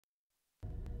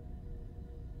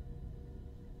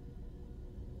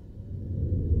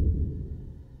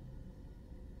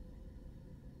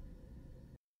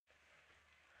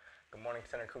from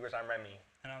Center Cougars. I'm Reme.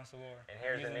 And I'm Saboor. And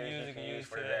here's the news you can use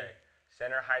for today.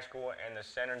 Center High School and the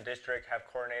Center District have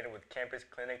coordinated with Campus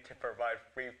Clinic to provide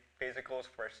free physicals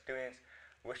for students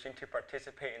wishing to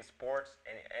participate in sports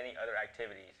and any other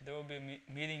activities. There will be a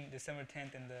meeting December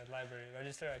 10th in the library.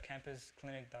 Register at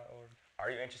campusclinic.org. Are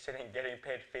you interested in getting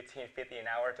paid $15.50 an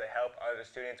hour to help other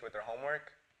students with their homework?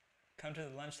 Come to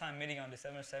the lunchtime meeting on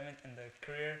December 7th in the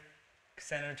Career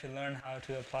Center to learn how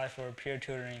to apply for a peer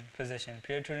tutoring position.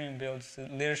 Peer tutoring builds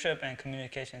leadership and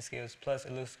communication skills, plus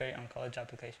it looks great on college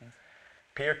applications.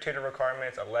 Peer tutor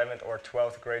requirements: 11th or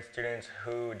 12th grade students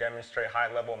who demonstrate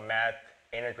high-level math,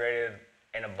 integrated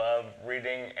and above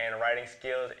reading and writing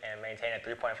skills, and maintain a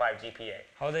 3.5 GPA.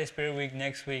 Holiday Spirit Week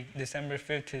next week, December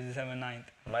 5th to December 9th.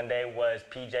 Monday was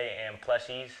PJ and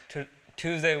plushies.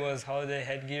 Tuesday was holiday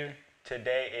headgear.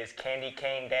 Today is Candy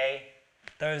Cane Day.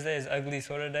 Thursday is Ugly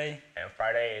Soda Day. And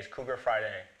Friday is Cougar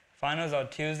Friday. Finals are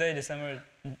Tuesday, December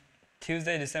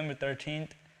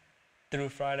 13th through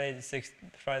Friday the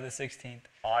 16th.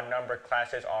 Odd number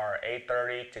classes are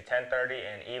 8:30 to 10:30,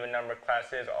 and even number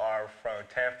classes are from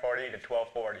 10:40 to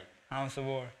 12:40. I'm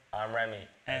Saboor. I'm Reme.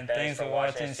 And thanks for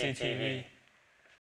watching CTV.